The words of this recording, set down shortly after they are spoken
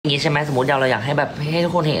อย่างนี้ใช่ไหมสมมติเราอยากให้แบบให้ทุ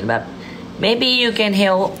กคนเห็นแบบ maybe you can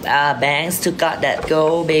help banks to got that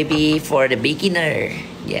goal baby for the beginner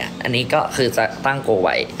yeah อันนี้ก็คือจะตั้งโกไ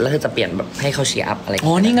ว้แล้วคือจะเปลี่ยนแบบให้เขาเชียร์อัพอะไร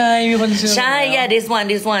อ๋อนี่ไงมีคนเชียร์ใช่ yeah this one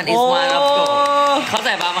is one of go เข้าใจ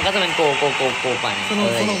ป่ะมันก็จะเป็นโกไปส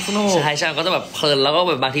นุกใช่ก็จะแบบเพลินแล้วก็แ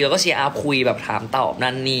บบบางทีเราก็เชียร์อัพคุยแบบถามตอบ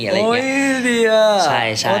นั่นนี่อะไรเงี้ยดีอ่ะใช่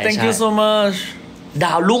thank you so much ด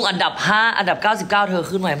าวรุ่งอันดับ5อันดับ99เธอ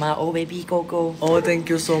ขึ้นไหวมาโอ้ baby go thank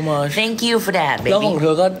you so much thank you for that baby แล้วของเธ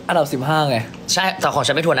อก็อันดับ15ไงใช่แต่ของ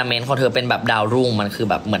ฉันเป็นทัวร์นาเมนต์ของเธอเป็นแบบดาวรุ่งมันคือ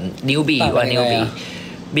แบบเหมือน newbie ว่า newbie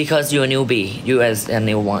because you're newbie you as a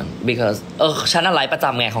new one because ฉันอะไรประจ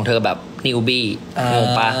ำไงของเธอแบบ newbie งง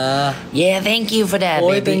ปะ yeah thank you for that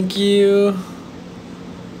baby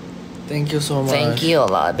thank you so much thank you a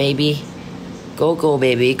lot baby go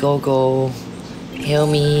baby go help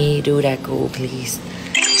me do that go please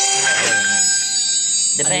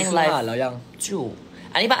the bank life แล้วยังจู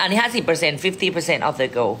อันนี้50% 50% of the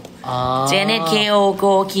go Janet KO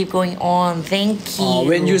go keep going on thank you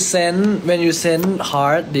when you send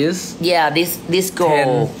heart this yeah this go 10.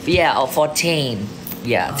 yeah for 10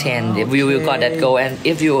 yeah 10 we will got that go and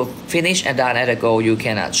if you finish and done at the go you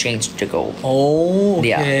cannot change the go okay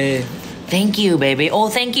yeah. Thank you, baby. Oh,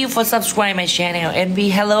 thank you for subscribing my channel. And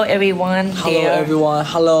hello, everyone. Hello, everyone.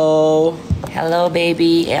 Hello,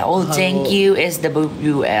 baby. Oh, thank you,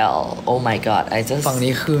 SWL. Oh my God, I just ฝั่ง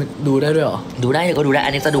นี้คือดูได้ด้วยเหรอดูได้ก็ดูได้ อั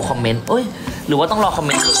นนี้จะดูคอมเมนต์เอ้ยหรือว่าต้องรอคอมเ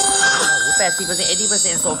มนต์80%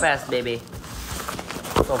 80% so fast, baby.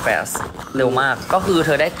 So fast. เร็วมาก ก็คือเธ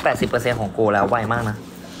อได้ 80% ของโกแล้วไวมากนะ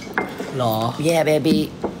หรอ Yeah, baby.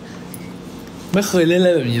 ไม่เคยเล่นอะไร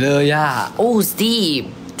แบบนี้เลยย่า Oh,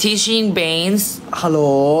 Steve.Teaching Baines. Hello.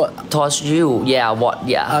 Touch you. Yeah, what?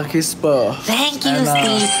 Yeah. Akisper. Thank you,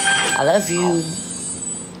 Steve. I love you.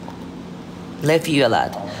 Love you a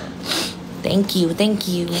lot. Thank you.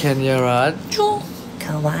 Kenya Rad. ค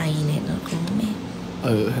าวาอิเนี่ยนะคุณแม่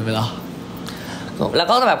เห็นไหมล่ะแล้ว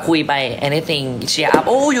ก็แบบคุยไป anything cheer up.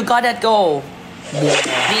 Oh, you got that goal.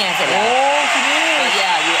 นี่ไงเสร็จแล้ว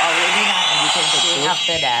Yeah, you already know and you can change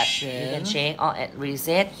after that. You can change or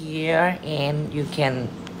reset here and you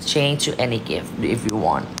can.Change to any gift if you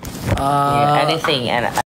want. Anything and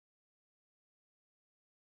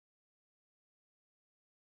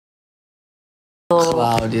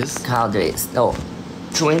Cloudis. No,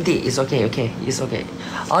 20 is okay. It's okay.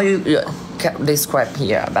 Oh, you describe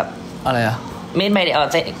here แบบอะไรอะ made by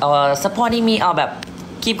supporting me แบบ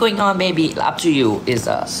keep going on baby up to you is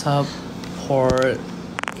a support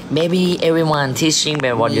maybe everyone teaching me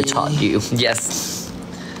what you taught you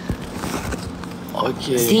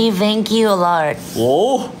yes.Okay. Steve, thank you a lot.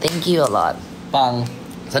 Thank you a lot. ปัง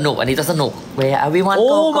สนุกอันนี้จะสนุก Where everyone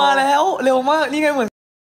go มาแล้วเร็วมากนี่ไงเหมือน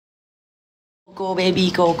Go baby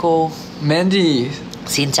go Mandy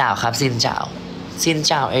ซินจ่าวครับซินจ่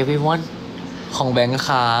าว everyone ของแบงค์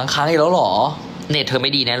ค้างอีกแล้วหรอเน็ตเธอไ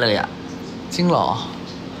ม่ดีแน่เลยอ่ะจริงหรอ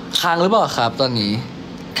ค้างหรือเปล่าครับตอนนี้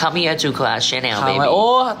Come here to class channel baby โอ้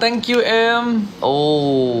thank you M โอ้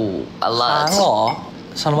a lot ค้างหรอ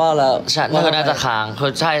ฉันว่าแล้วเธอน่าจะค้างเขา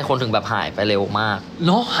ใช่คนถึงแบบหายไปเร็วมากเ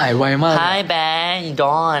นาะหายไวมาก Hi Bang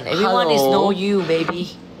Dawn everyone is know you baby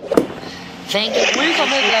Thank you วิ่งสำ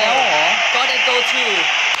เร็จแล้วเหรอ Got that go too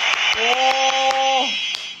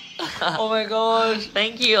Oh my god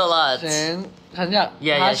Thank you a lot ฉันอยาก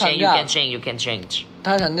Yeah you can change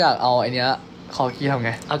ถ้าฉันอยากเอาไอเนี้ยคอกี้ทำไง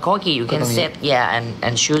A corgi you can set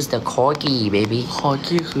and choose the corgi baby คอ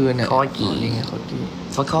กี้คือเนี่ย corgi นี่ไงคอกี้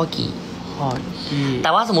for corgiแต่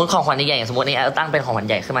ว่าสมมติของขวัญใหญ่ๆสมมตินี่ตั้งเป็นของขวัญ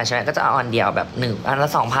ใหญ่ขึ้นมาใช่ไหมก็จะเอาอันเดียวแบบ1อันละ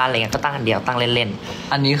 2,000 อะไรเงี้ยก็ตั้งอันเดียวตั้งเล่น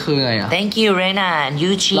ๆอันนี้คือไงอ่ะ Thank you Reina and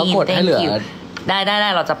Yuchi แล้วกดให้เหลือได้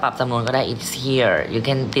เราจะปรับจำนวนก็ได้ It's here you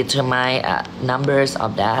can determine numbers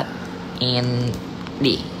of that and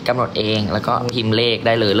ดิกำหนดเองแล้วก็พิมพ์เลขไ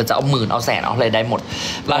ด้เลยเราจะเอาหมื่นเอาแสนเอาอะไรได้หมด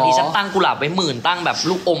บางทีฉันตั้งกุหลาบไว้10,000ตั้งแบบ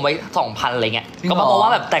ลูกอมไว้ 2,000 อะไรเงี้ยก็เพราะว่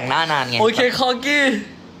าแบบแต่งหน้านานไงโอเคคอ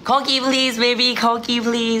กี้ please baby corgi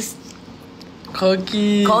please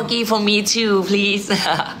corgi for me too please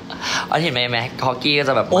อ๋อเห็นไหมcorgi ก็จ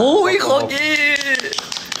ะแบบโอ้ยcorgi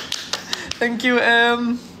thank you M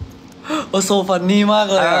so funny มาก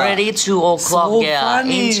เลย already 2 o'clock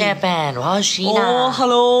yeah in Japan wow Sheena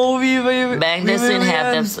hello Bank doesn't have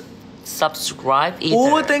them subscribe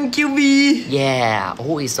either thank you B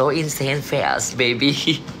yeah it's so insane fast baby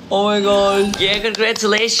oh my god yeah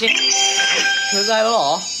congratulations เธอได้แล้วเหร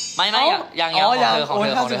อไม่ยังขอ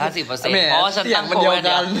งเธอ50%เพราะฉันตั้งโปรอันเ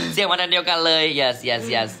ดียวเสียงมันอันเดียวกันเลย yes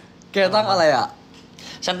แกตั้งอะไรอ่ะ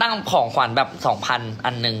ฉันตั้งของขวัญแบบ 2,000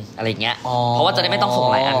 อันหนึงอะไรเงี้ย อ๋อ เพราะว่าจะได้ไม่ต้องส่ง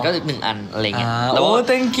หลายอันก็1 อันอะไรเงี้ย แล้ว โอ้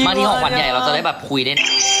thank you บางทีของขวัญใหญ่ มาก เราจะได้แบบคุยได้นาน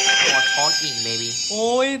more talking baby โ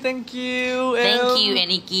อ้ย thank you thank you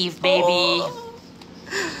any gift baby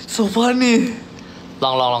so funny ล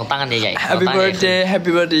องตั้งกันใหญ่ๆ happy ลองตั้งใหญ่ๆ birthday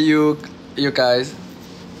happy birthday you guys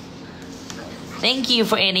thank you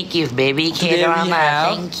for any gift baby today we K-drama have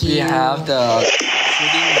thank you the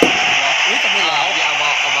pudding block อุ๊ยจำได้แล้ว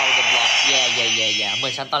about the block yeah เหมื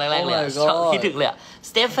อนฉันตอนแรกๆเลยอะ Oh my god คิดถึงเลยอะ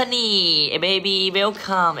Stephanie baby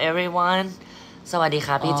welcome everyone สวัสดีค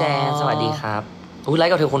รับพี่แจน อ๋อ สวัสดีครับอุ้ยไล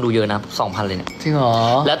ค์กับเธอคนดูเยอะนะ 2,000 เลยเนี่ย จริงเหรอ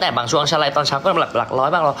แล้วแต่บางช่วงฉันไลค์ตอนเช้าก็หลักร้อย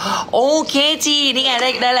บางเราโอเคจีนี่ไง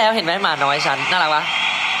ได้แล้วเห็นไหมหมาน้อยฉันน่ารักปะ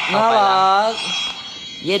น่ารัก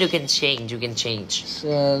Yeah you can change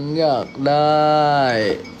ฉันอยากได้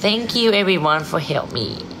Thank you everyone for help me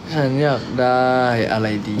ฉันอยากได้อะไร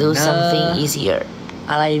ดีนะ Do something easier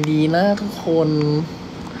อะไรดีนะทุกคน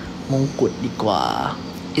มงกุฎดีกว่า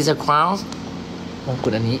Is a crown มงกุ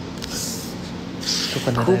ฎอันนี้ ทุกค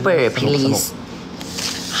นจะได้ Cooper สนุก please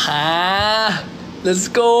ฮะ let's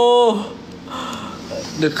go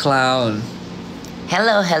the clown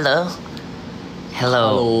Hello hello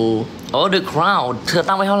โอ้ The Crown เธอ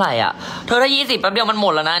ตั้งไว้เท่าไหร่อ่ะ เธอถ้า20แป๊บเดียวมันหม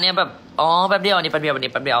ดแล้วนะเนี่ยแบบ อ๋อแป๊บเดียวอันนี้แป๊บเดียวอัน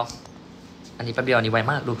นี้แป๊บเดียว อันนี้แป๊บเดียวอันนี้ไว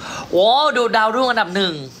มากดู โอ้ดูดาวรุ่งอันดับ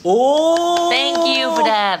1 โอ้ Thank you for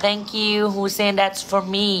that Thank you who sent that for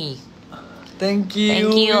me thank you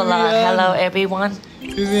Thank you a lot Hello everyone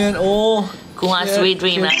พี่เวียนโอ้ กูฮา Sweet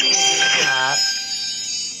Dream นะครับ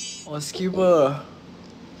โอ้ skipper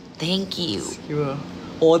Thank you skipper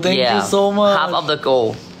โอ้ thank you Yeah so much half of the goal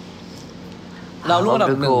ดาวรุ่งอันดับ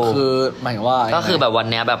Half of the 1 goal คือหมายถึงว่า ก็คือแบบวัน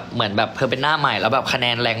เนี้ยแบบเหมือนแบบเธอเป็นหน้าใหม่แล้วแบบคะแน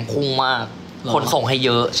นแรงพุ่งมาก หรอ คนส่งให้เ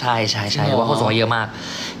ยอะใช่ หรอ ว่าคนส่งให้เยอะมาก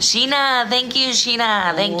ชีน่า thank you ชีน่า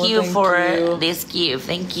thank you thank for you this gift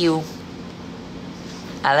thank you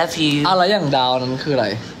I love you อะไรอย่างดาวนั้นคืออะไร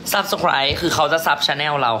subscribe คือเขาจะซับช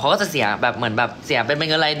anel เราเขาก็จะเสียแบบเหมือนแบบเสียเป็น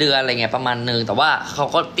เงินรายเดือนอะไรเงี้ยประมาณนึงแต่ว่าเขา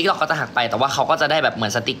ก็TikTokก็จะหักไปแต่ว่าเขาก็จะได้แบบเหมือ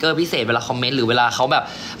นสติกเกอร์พิเศษเวลาคอมเมนต์หรือเวลาเขาแบบ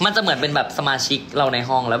มันจะเหมือนเป็นแบบสมาชิกเราใน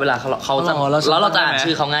ห้องแล้วเวลาเขาจะ อ๋อแล้วฉัน แล้วเราจะ ตั้งได้ อ่าน ไหม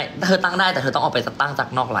ชื่อเขาง่ายเธอตั้งได้แต่เธอต้องออกไปตั้งจาก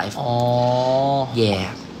นอกไลฟ์ อ๋อ yeah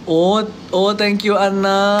โอ้ thank you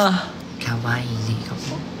Anna คาวาอินี่ครับ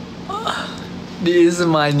this is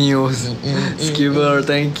my news skipper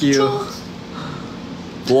thank you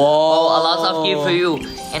wow Oh, a lot of gift for you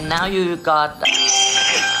and now you got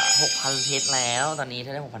 6,000 เพชรแล้วตอนนี้เธ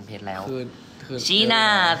อได้ 6,000 เพชรแล้ว คือ ชีน่า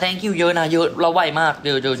thank you เยอะนะเยอะเราไวมากเย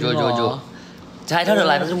อะ จริงเหรอ ใช่ถ้าเธอ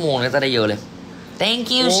ไลฟ์ตั้งชั่วโมงเนี่ยจะได้เยอะเลย thank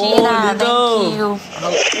you โอ้ ชีน่า little thank you โ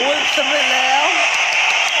อ้ยสำเร็จแล้ว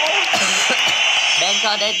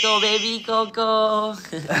Banky that go baby go go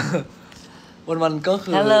วันก็คื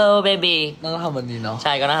อ hello baby นั่งทำวันนี้เนาะ ใ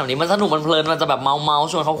ช่ก็น่าทำนี้มันสนุกมันเพลินมันจะแบบเมา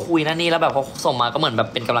ชวนเขาคุยนั่นนี่แล้วแบบเขาส่งมาก็เหมือนแบบ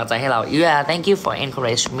เป็นกำลังใจให้เรา yeah thank you for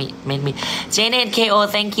encourage me Janet KO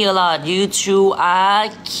thank you a lot you two are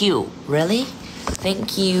cute really thank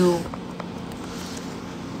you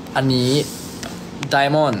อันนี้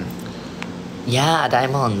diamond yeah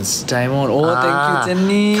diamonds diamond โอ้ thank you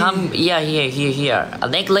Jenny come yeah here a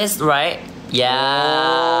necklace right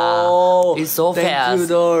yeah it's so thank fast you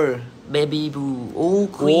door baby boo oh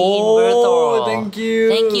queen Bertha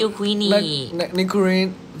thank you queenie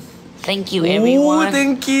Nicorine thank you everyone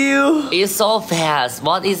thank you It's so fast.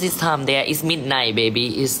 What is this time there? It's midnight, baby.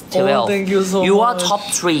 It's 12. thank you so You are much. top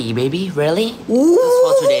 3, baby. Really? That's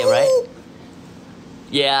for today, right?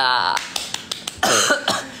 Yeah.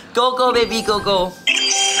 go, baby. Go.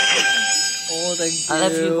 oh thank you I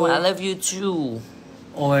love you. I love you too.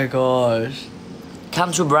 oh my gosh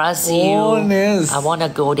Come to Brazil. Oh, nice. I wanna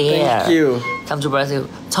go there. thank you Come to Brazil.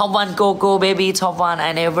 Top 1, go, baby. Top 1.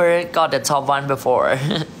 I never got the top 1 before.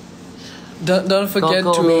 don't forget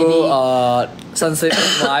Go, to baby. sunset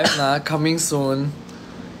live นะ coming soon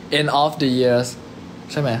end of the years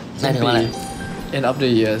ใช่ไหม หมายถึงว่าอะไร end of the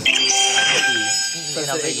years End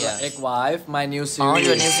of the year. Egg Wife my new Oh, series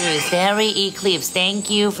your new series. Fairy Eclipse. Thank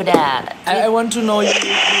you for that. I want to know you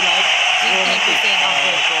like 50% of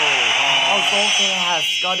the goal. Oh, so fast.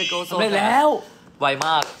 Gotta go so ไป fast. แล้ว ไวม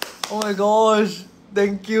าก oh my gosh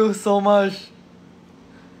thank you so much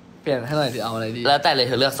เปลี่ยนให้หน่อยสิเอาอะไรดี แล้วแต่เลยเ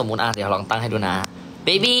ธอเลือกสมมุติเดี๋ยวลองตั้งให้ดูนะ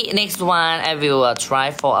Baby next one I will try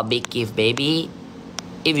for a big gift baby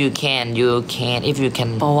if you can if you can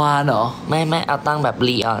ประวานเหรอ ไม่เอาตั้งแบบ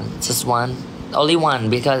Leon just one only one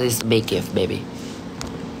because it's a big gift baby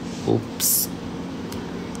oops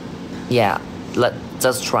yeah let's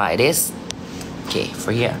just try this okay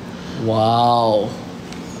for here wow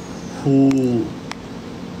who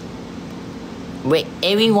Wait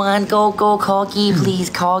everyone go corgi please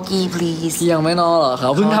corgi please ยังไม่นอนเหรอครั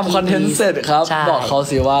บเพิ่งทำคอนเทนต์เสร็จครับ ใช่ บอกเขา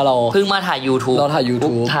สิว่าเรา เพิ่งมาถ่าย YouTube เราถ่าย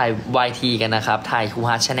YouTube ถ่าย YT กันนะครับ ถ่าย Cool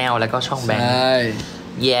Heart Channel แล้วก็ช่องแบงค์ ใช่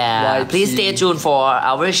Yeah YT please stay tuned for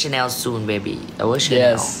our channel soon baby our channel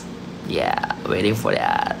Yes Yeah waiting for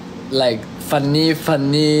that like funny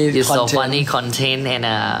it's so content funny content and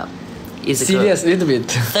it's a serious little bit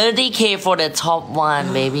 30k for the top one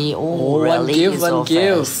baby oh one really gift it's one so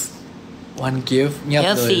gift fast one gift เงียบเลย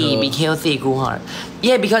healthy be healthy Cool Heart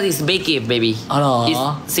yeah because it's big gift baby อ๋อเหรอ it's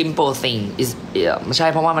simple thing is ไม่ใช่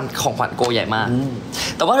เพราะว่ามันของขวัญโกใหญ่มาก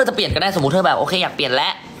แต่ว่าเธอจะเปลี่ยนก็ได้สมมติเธอแบบโอเคอยากเปลี่ยนแล้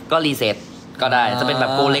วก็รีเซ็ตก็ได้จะเป็นแบ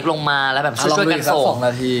บโกเล็กลงมาแล้วแบบช่วยกันส่ง 2 น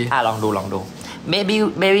าที ลองดู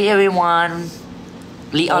baby everyone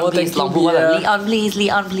Leon please ลองพูดว่าแบบ Leon please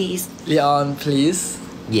Leon please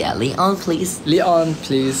yeah Leon please Leon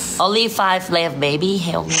please only 5 left baby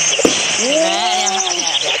help me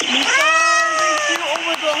oh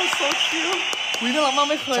my god so cute วิน่ารักมาก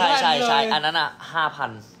ไม่เคยได้เลย ใช่อันนั้นอ่ะ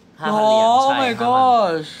 5,000 เหรียญ oh ใช่ my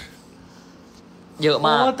gosh เยอะม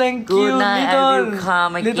าก oh thank you Good night I will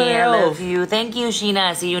come little again elf. love you thank you Sheena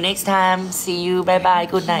see you next time see you bye bye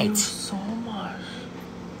good night so much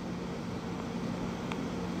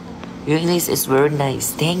your English is very nice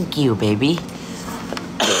thank you baby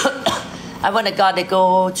I wanna gotta go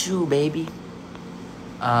too baby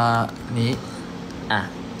นี้ อ่ะ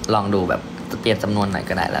ลองดูแบบจะเปลี่ยนจำนวนไหน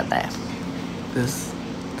ก็ได้แล้วแต่ this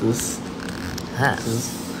ฮะ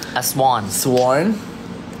a swan sworn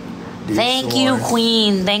thank you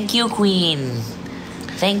queen thank you queen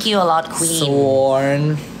thank you a lot queen sworn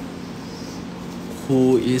who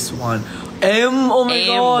is one M oh my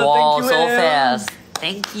M god wow thank you so M fast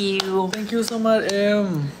thank you thank you so much M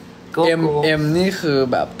Go, M go. M นี่คือ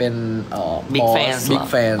แบบเป็นbig boss fans big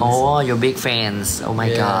fans oh you're big fans oh my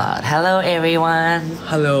Yeah. god hello everyone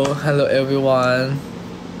hello everyone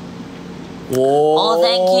Whoa. oh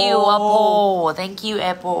thank you Apple thank you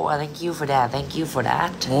Apple thank you for that thank you for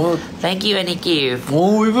that Oh. thank you any gift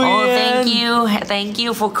Oh, Vivian. oh thank you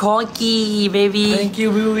for corgi baby Thank you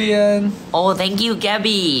Vivian oh thank you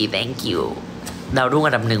Gabby thank you ดาวรุ่ง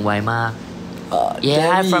อันดับ 1ไวมากYeah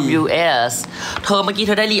Gabby. from US เธอเมื่อกี้เ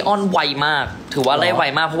ธอได้ลีออนไวมาก ถือว่าได้ไว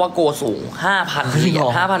มากเพราะว่าโกสูง 5,000 เหรียญ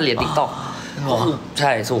 5,000 เหรียญ TikTok ก็คือใ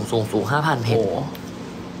ช่สูง 5,000 เพชร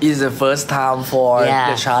It's the first time for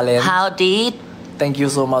the challenge How did Thank you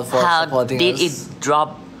so much for How supporting did us it drop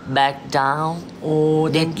back down Oh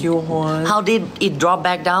thank you Juan How did it drop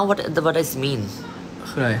back down What does it mean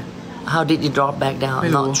คืออะไร How did it drop back down ไม่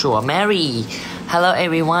รู้ Not sure Mary Hello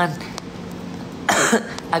everyone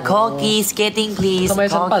A corgi skating please ทำไม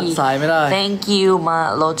ฉันปัด corgi ซ้ายไม่ได้ Thank you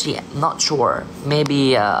Maloji Not sure Maybe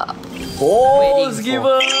Oh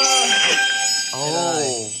skipper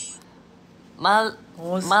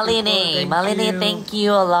Malini thank you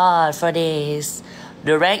a lot for this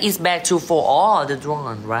The rank is back to 4 the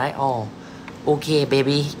drone right Okay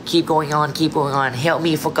baby keep going on help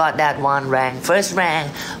me forgot that one rank first rank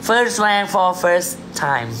for first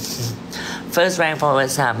time First rank for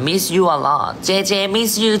first time miss you a lot JJ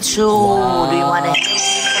miss you too Wow. Do you wanna help me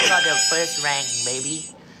forgot the first rank baby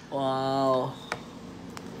Wow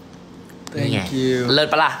นี่ไง Thank you เลิศ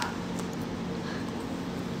ปะล่ะ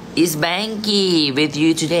Is Banky with you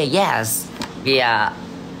today yes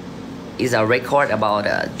yeah is a record about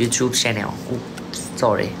a YouTube channel Ooh,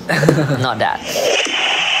 sorry not that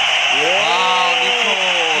wow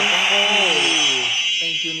Nicole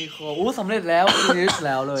Thank you Nicole อู้สำเร็จแล้ว finish แ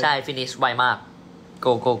ล้วเลย ใช่ finish ไวมาก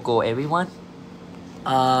go everyone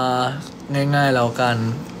ง่ายๆแล้วกัน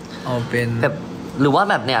เอาเป็น แบบหรือว่า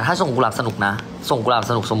แบบเนี่ยถ้าส่งกุหลาบสนุกนะส่งกุหลาบ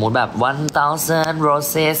สนุกสมมุติแบบ 1,000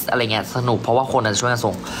 roses อะไรเงี้ยสนุกเพราะว่าคนจะช่วยกัน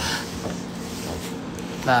ส่ง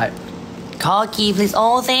ได้ Corgi please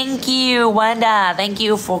oh thank you Wanda thank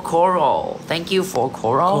you for coral thank you for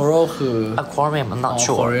coral Coral คือ aquarium I'm not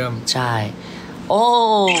sure aquarium ใช่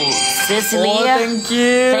oh Cecilia Oh thank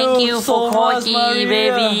you thank you for so much, Corgi Maria.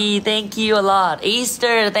 baby thank you a lot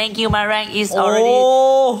Easter thank you my rank is already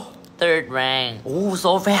third rank โอ้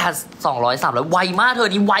so fast 200 300ไวมากเธอ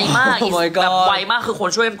นี่ไวมาก Oh my god แบบไวมากคือคน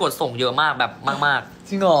ช่วยกันกดส่งเยอะมากแบบมาก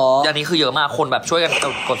จริงเหรอ ๆอันนี้คือเยอะมากคนแบบช่วยกัน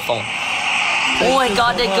กดส่ง Oh my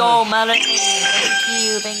god they go Melanie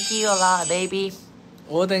thank you a lot baby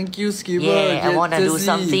Oh thank you skipper yeah I wanna do Jessie,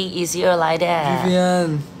 something easier like that Vivian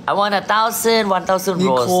I want 1,000 rose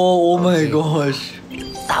Nicole oh my gosh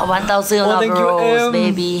 1,000 Oh, of thank you, rose M.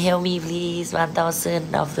 baby help me please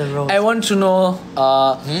 1,000 of the rose I want to know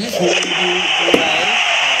who do you like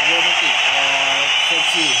romantic or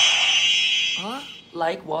sexy huh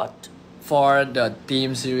like what for the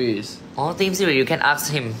theme series. Oh, theme series. You can ask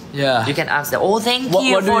him. Yeah. You can ask them. Oh, thank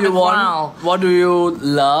you What do for you the want? crown. What do you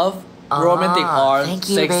love? Romantic or Thank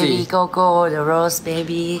you, sexy? baby Coco, the rose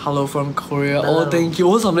baby. Hello from Korea. Oh, thank you. โ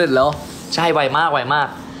อ้สำเร็จแล้ว ใช่ไวมาก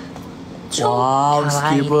Wow,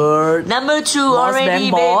 skipper. Number 2 Boss already,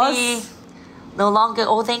 Bank boss. baby. No longer.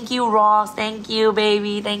 Oh, thank you, Ross. Thank you,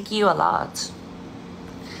 baby. Thank you a lot.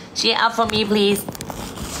 Cheer up for me, please.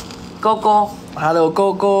 Coco. Hello,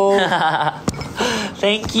 Coco.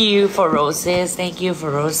 Thank you for roses. Thank you for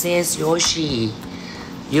roses, Yoshi.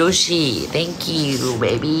 Thank you,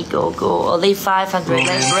 baby. Coco. Only 500.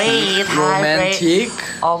 That's great. Romantic.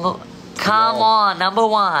 Almost. Come on, number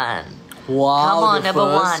 1. Wow. Come on, the number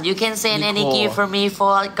first 1. You can send any Nicole. gift for me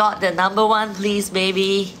for got the number 1, please,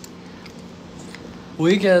 baby.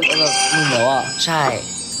 อุ้ยแกแบบมึงเหรออ่ะ ใช่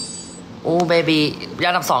โอ้ baby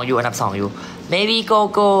อันดับ 2 อยู่ baby go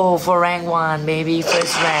for rank 1 baby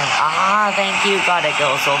first rank thank you God that go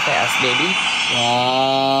so fast baby ว้า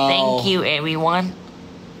ว thank you everyone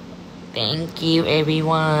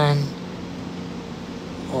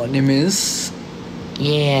อ๋อนี่มิส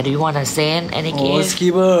yeah do you want to send any โอ้ gift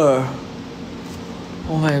skipper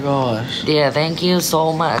Oh my gosh yeah thank you so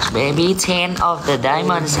much baby 10 of the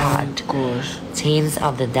diamond's heart gosh 10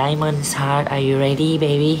 of the diamond's heart are you ready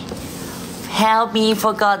baby help me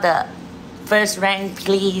forgot the first rank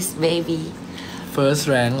please baby first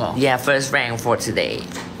rank เหรอ yeah first rank for today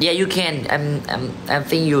yeah you can I'm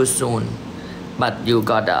think you soon but you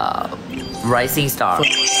got a rising star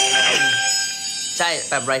ใช่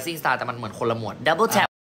แบบ rising star แต่มันเหมือนคนละหมวด double tap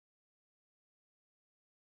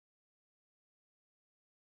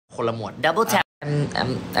คนละหมวด double tap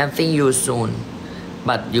I'm think you soon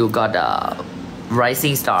but you got a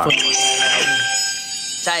rising star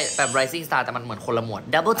ใช่แบบ rising star แต่มันเหมือนคนละหมวด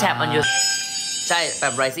double tap on your ใช่แบ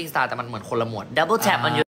บ rising star แต่มันเหมือนคนละหมวด double tap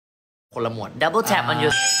on your คนละหมวด double tap on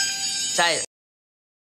your ใช่